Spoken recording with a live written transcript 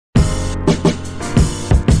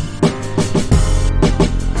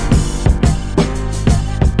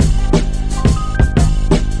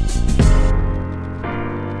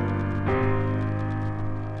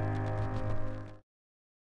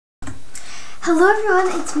Hello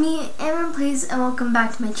everyone, it's me, Amber Plays, and welcome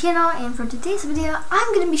back to my channel. And for today's video,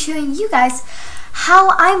 I'm going to be showing you guys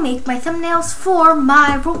how I make my thumbnails for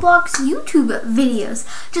my Roblox YouTube videos.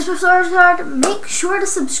 Just before I start, make sure to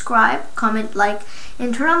subscribe, comment, like,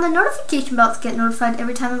 and turn on the notification bell to get notified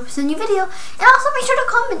every time I post a new video. And also make sure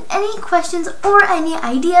to comment any questions or any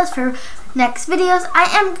ideas for next videos. I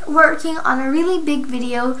am working on a really big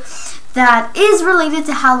video that is related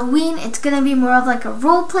to Halloween. It's going to be more of like a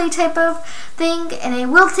role play type of thing, and it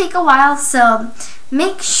will take a while, so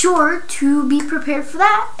make sure to be prepared for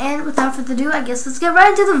that. And without further ado, I guess let's get right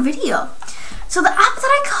into the video. So the app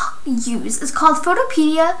that I use is called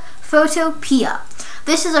Photopea.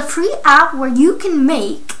 This is a free app where you can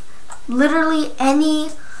make literally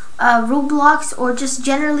any Roblox or just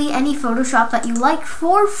generally any Photoshop that you like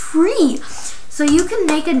for free. So you can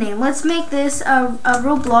make a name. Let's make this a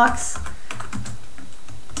Roblox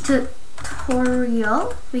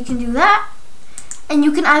tutorial. We can do that. And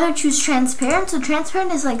you can either choose transparent. So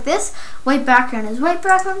transparent is like this. White background is white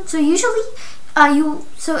background. So usually,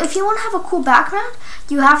 so if you want to have a cool background,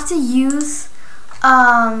 you have to use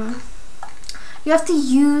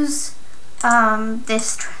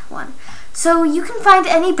this one. So you can find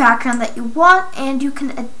any background that you want, and you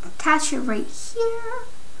can attach it right here.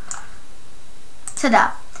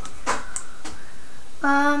 Ta-da!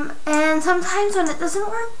 And sometimes when it doesn't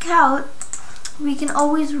work out, we can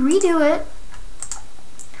always redo it.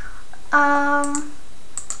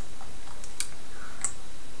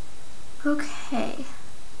 Okay.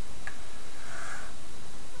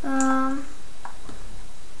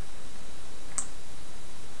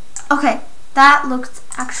 Okay, that looks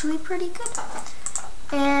actually pretty good.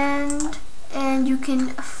 And you can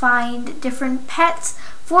find different pets.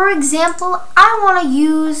 For example, I want to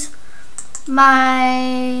use my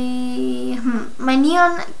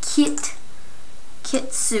neon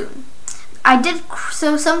kitsune. I did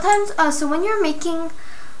so sometimes. So when you're making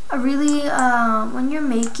a really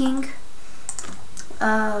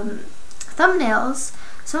thumbnails,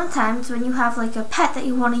 sometimes when you have like a pet that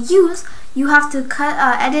you want to use, you have to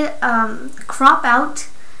crop out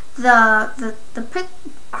the pic,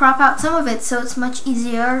 crop out some of it, so it's much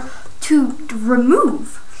easier to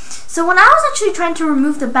remove. So when I was actually trying to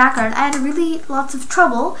remove the background, I had really lots of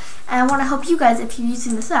trouble, and I want to help you guys if you're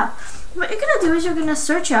using this app. What you're gonna do is you're gonna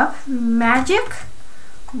search up magic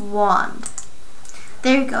wand.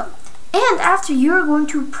 There you go. And after, you're going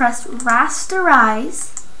to press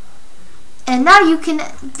rasterize, and now you can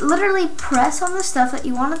literally press on the stuff that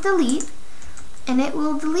you want to delete, and it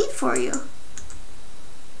will delete for you.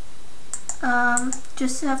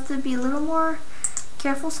 Just have to be a little more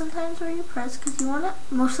careful sometimes where you press, because you want to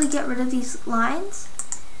mostly get rid of these lines.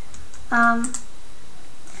 Let's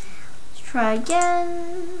try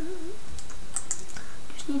again.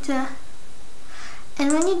 Just need to,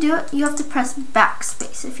 and when you do it, you have to press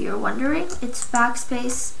backspace. If you're wondering, it's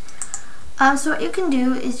backspace. So what you can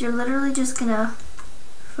do is you're literally just gonna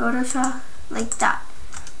Photoshop like that.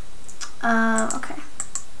 Okay.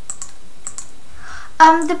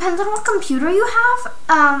 Depends on what computer you have.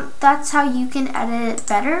 That's how you can edit it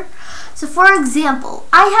better. So for example,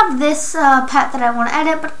 I have this pet that I want to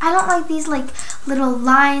edit, but I don't like these like little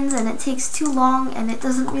lines, and it takes too long and it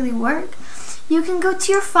doesn't really work. You can go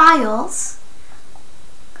to your files.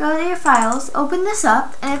 Go to your files, open this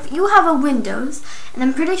up, and if you have a Windows, and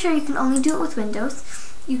I'm pretty sure you can only do it with Windows,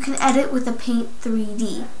 you can edit with a Paint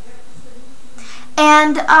 3D.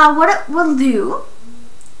 And what it will do,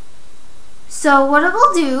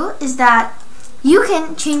 is that you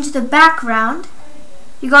can change the background.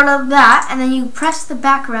 You go to that, and then you press the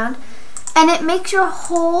background, and it makes your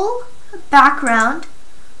whole background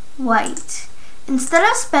white. Instead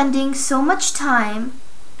of spending so much time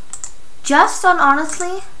just on,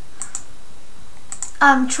 honestly,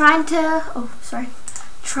 trying to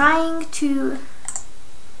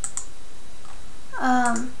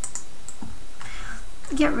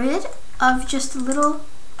get rid of just a little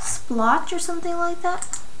splotch or something like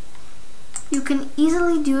that, you can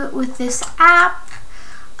easily do it with this app.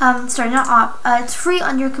 Sorry, not app. It's free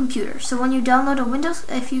on your computer. So when you download a Windows,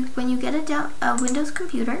 when you get a Windows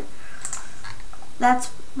computer,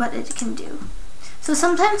 that's what it can do. So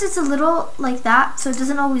sometimes it's a little like that, so it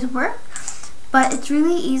doesn't always work, but it's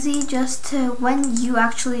really easy just to, when you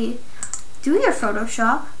actually do your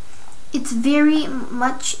Photoshop, it's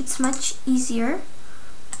much easier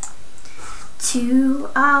to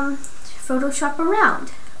Photoshop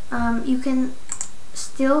around. You can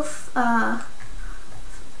still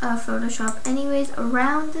Photoshop anyways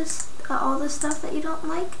around this, all the stuff that you don't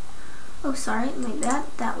like. Oh, sorry, maybe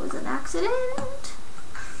that was an accident.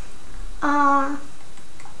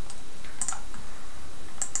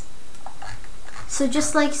 So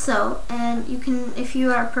just like so, and you can, if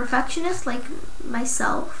you are a perfectionist like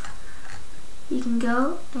myself, you can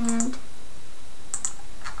go and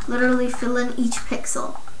literally fill in each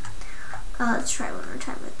pixel. Let's try one more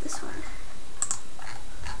time with this one.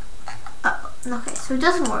 Oh, okay, so it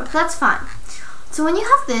doesn't work. That's fine. So when you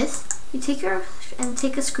have this, you take a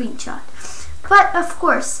screenshot. But of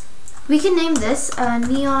course, we can name this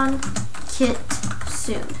Neon Kit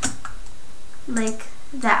Soon, like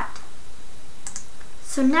that.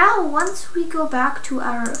 So now, once we go back to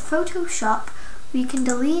our Photoshop, we can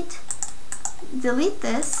delete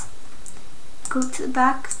this, go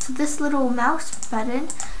back to this little mouse button,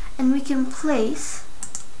 and we can place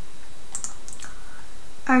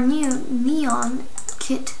our new Neon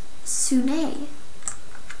Kit Soon.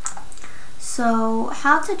 So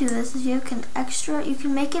how to do this is you can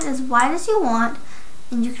make it as wide as you want,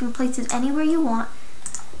 and you can place it anywhere you want.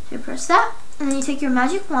 You press that, and then you take your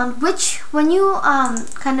magic wand, which when you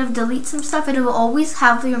kind of delete some stuff, it will always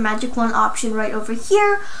have your magic wand option right over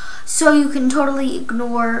here, so you can totally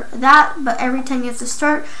ignore that, but every time you have to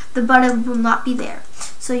start, the button will not be there.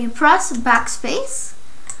 So you press backspace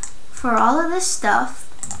for all of this stuff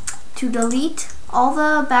to delete all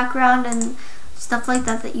the background and stuff like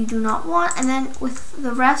that you do not want, and then with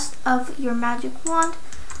the rest of your magic wand,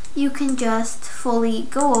 you can just fully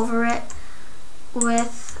go over it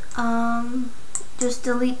with just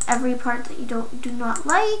delete every part that you do not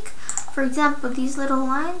like. For example, these little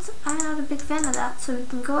lines, I'm not a big fan of that, so we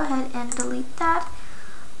can go ahead and delete that.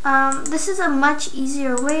 This is a much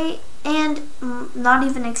easier way and not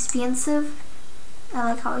even expensive. I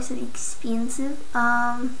like how I said expensive.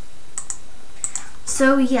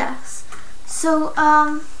 So yes. So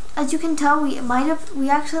as you can tell, we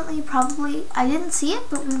accidentally I didn't see it,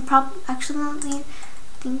 but we accidentally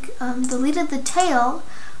deleted the tail,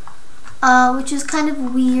 which is kind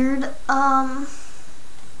of weird.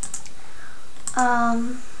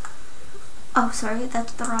 Oh, sorry,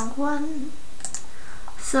 that's the wrong one.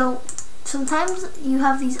 So sometimes you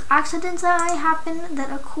have these accidents that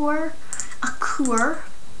occur.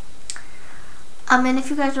 And if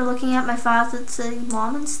you guys are looking at my files that say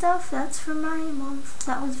mom and stuff, that's for my mom.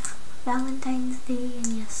 That was Valentine's Day, and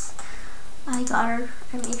yes, I made her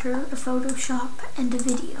a Photoshop and a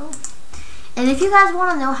video. And if you guys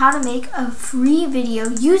want to know how to make a free video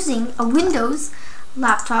using a Windows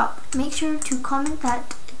laptop, make sure to comment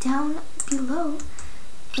that down below,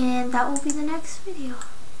 and that will be the next video.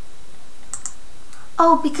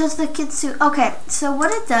 Oh, because the Kitsu. Okay, so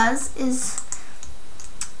what it does is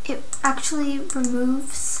it actually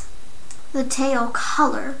removes the tail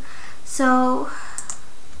color. So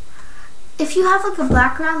if you have like a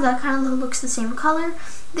background that kind of looks the same color,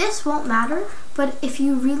 this won't matter. But if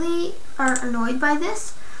you really are annoyed by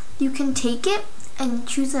this, you can take it and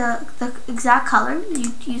choose the exact color.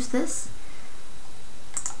 You use this.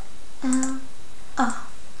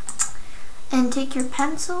 And take your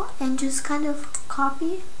pencil and just kind of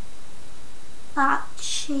copy that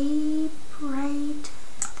shape right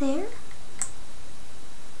there,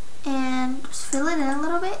 and just fill it in a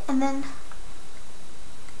little bit, and then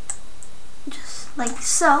just like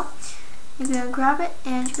so, you're gonna grab it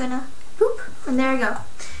and you're gonna boop, and there you go.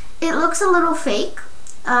 It looks a little fake,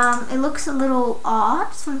 it looks a little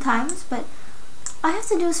odd sometimes, but all you have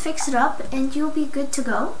to do is fix it up and you'll be good to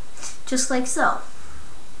go, just like so.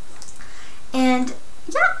 And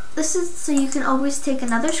yeah, this is so you can always take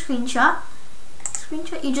another screenshot.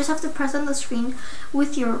 You just have to press on the screen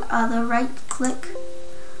with your the right click.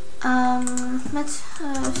 Let's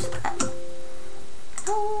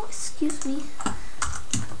oh, excuse me.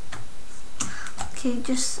 Okay,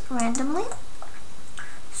 just randomly.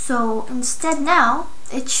 So instead now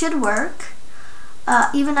it should work.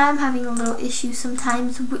 Even I'm having a little issue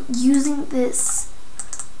sometimes with using this.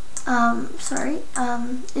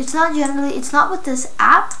 It's not with this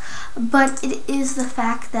app, but it is the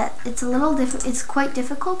fact that it's a little different. It's quite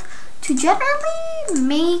difficult to generally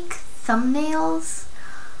make thumbnails.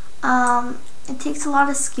 It takes a lot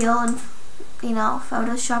of skill and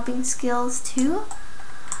photoshopping skills too.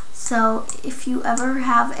 So if you ever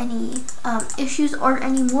have any issues or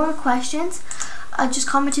any more questions, just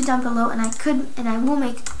comment it down below, and I will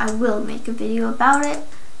make a video about it.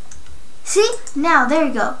 See, now there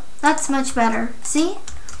you go. That's much better. See?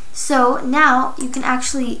 So now you can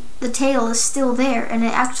actually, the tail is still there and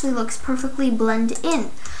it actually looks perfectly blend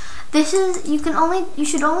in. This is, you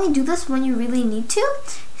should only do this when you really need to,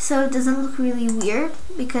 so it doesn't look really weird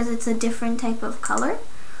because it's a different type of color.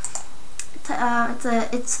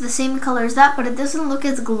 It's the same color as that, but it doesn't look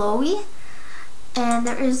as glowy. And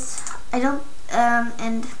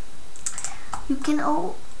and you can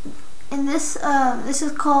in this this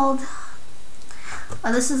is called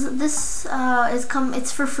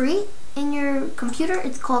it's for free in your computer.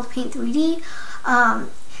 It's called Paint 3D.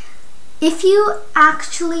 If you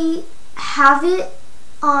actually have it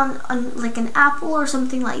on like an Apple or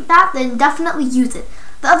something like that, then definitely use it.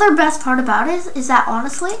 The other best part about it is that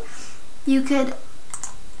honestly, you could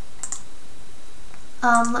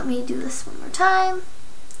let me do this one more time.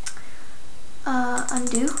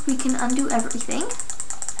 Undo. We can undo everything.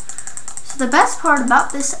 So the best part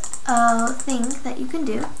about this thing that you can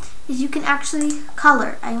do is you can actually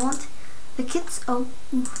color. I want the kids. Oh,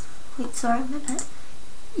 wait, sorry, my bad.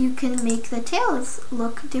 You can make the tails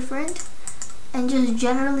look different and just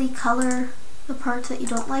generally color the parts that you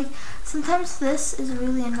don't like. Sometimes this is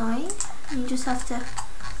really annoying. You just have to.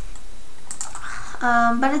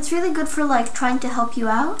 But it's really good for like trying to help you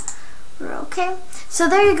out. Okay, so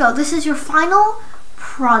there you go. This is your final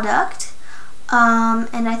product,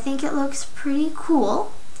 and I think it looks pretty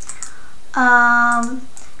cool.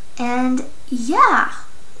 And yeah,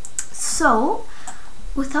 so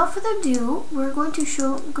without further ado, I'm going to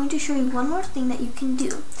show you one more thing that you can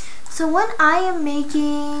do. So when I am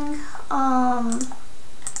making,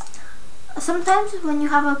 sometimes when you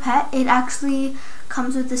have a pet, it actually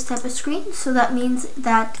comes with this type of screen. So that means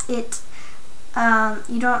that it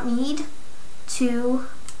you don't need to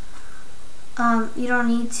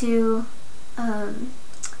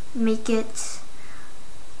make it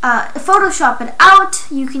Photoshop it out.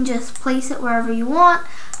 You can just place it wherever you want.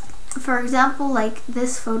 For example, like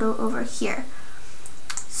this photo over here.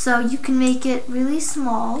 So you can make it really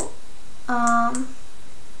small,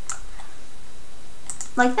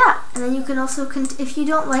 like that. And then you can also, if you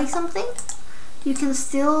don't like something, you can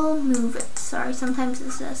still move it. Sorry, sometimes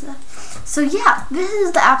this does that. So yeah, this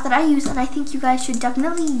is the app that I use, and I think you guys should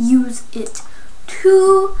definitely use it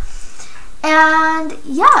too. And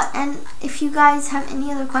yeah, and if you guys have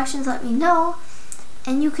any other questions, let me know.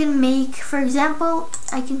 And you can make, for example,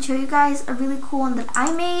 I can show you guys a really cool one that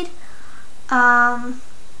I made.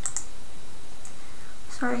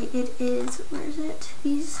 Sorry, it is, where is it?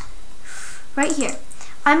 These, right here.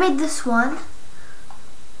 I made this one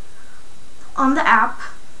on the app,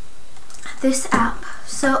 this app.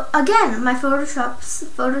 So again, my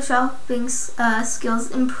photoshopping skills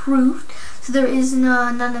improved. So there is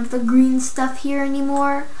none of the green stuff here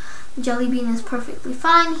anymore. Jelly bean is perfectly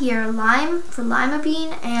fine. Here, lime for lima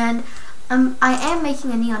bean, and I am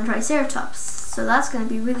making a neon triceratops. So that's going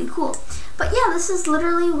to be really cool. But yeah, this is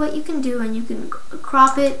literally what you can do, and you can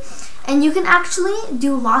crop it, and you can actually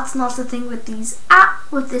do lots and lots of things with this app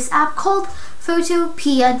called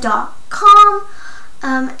Photopea.com.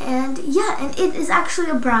 And yeah, and it is actually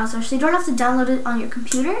a browser, so you don't have to download it on your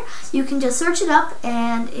computer. You can just search it up,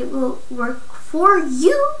 and it will work for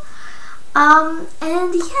you.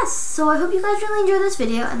 And yes, so I hope you guys really enjoyed this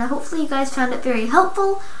video, and hopefully you guys found it very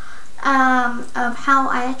helpful of how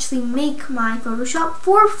I actually make my Photoshop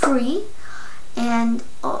for free. And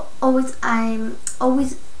I'm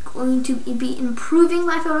always going to be improving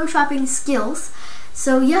my photoshopping skills.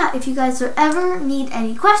 So yeah, if you guys ever need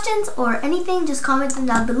any questions or anything, just comment them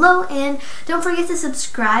down below, and don't forget to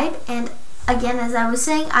subscribe. And again, as I was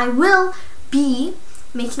saying, I will be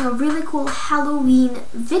making a really cool Halloween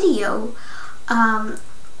video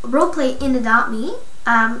roleplay in Adopt Me,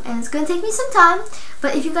 and it's going to take me some time,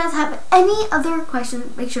 but if you guys have any other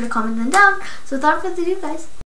questions, make sure to comment them down. So without further ado, guys,